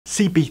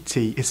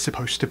CBT is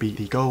supposed to be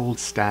the gold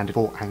standard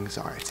for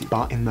anxiety,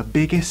 but in the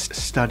biggest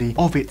study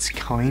of its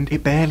kind,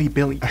 it barely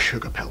beat a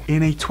sugar pill.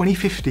 In a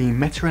 2015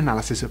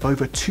 meta-analysis of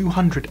over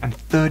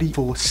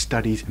 234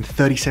 studies and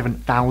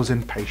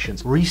 37,000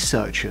 patients,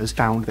 researchers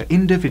found that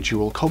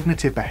individual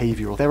cognitive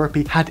behavioral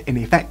therapy had an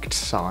effect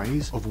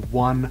size of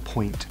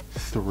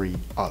 1.30.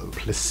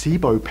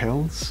 Placebo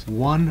pills,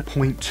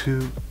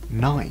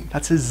 1.29.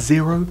 That's a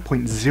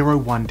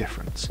 0.01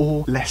 difference,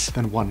 or less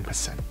than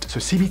 1%. So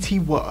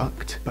CBT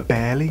worked, but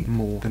barely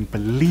more than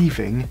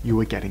believing you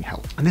were getting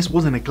help. And this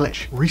wasn't a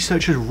glitch.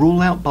 Researchers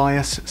rule out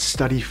bias,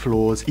 study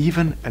flaws,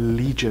 even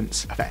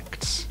allegiance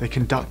effects. They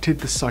conducted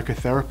the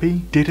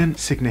psychotherapy, didn't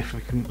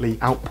significantly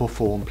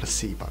outperform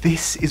placebo.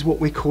 This is what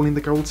we're calling the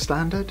gold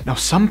standard? Now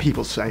some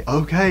people say,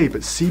 okay,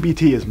 but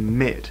CBT is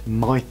mid.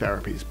 My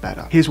therapy is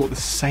better. Here's what the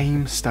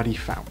same study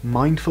found.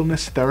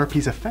 Mindfulness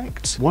therapies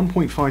effects,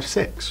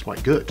 1.56.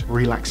 Quite good.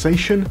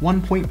 Relaxation,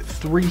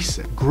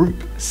 1.36. Group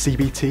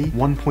CBT,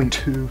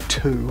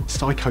 1.22.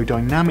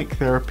 Psychodynamic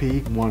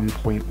therapy,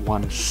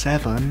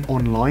 1.17.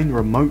 Online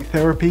remote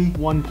therapy,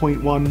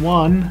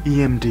 1.11.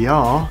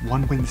 EMDR,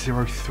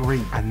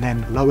 1.03. And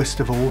then lowest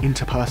of all,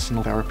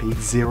 interpersonal therapy,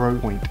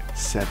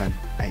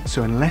 0.78.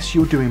 So unless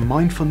you're doing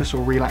mindfulness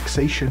or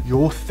relaxation,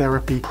 your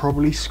therapy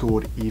probably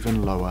scored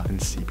even lower than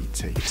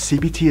CBT. If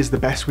CBT is the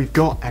best we've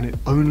got and it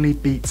only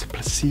beats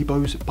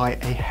placebos by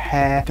a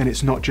hair, then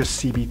it's not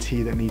just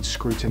CBT that needs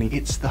scrutiny,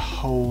 it's the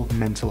whole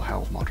mental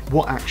health model.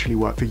 What actually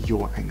worked for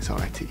your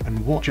anxiety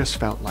and what just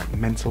felt like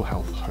mental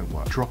health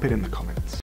homework? Drop it in the comments.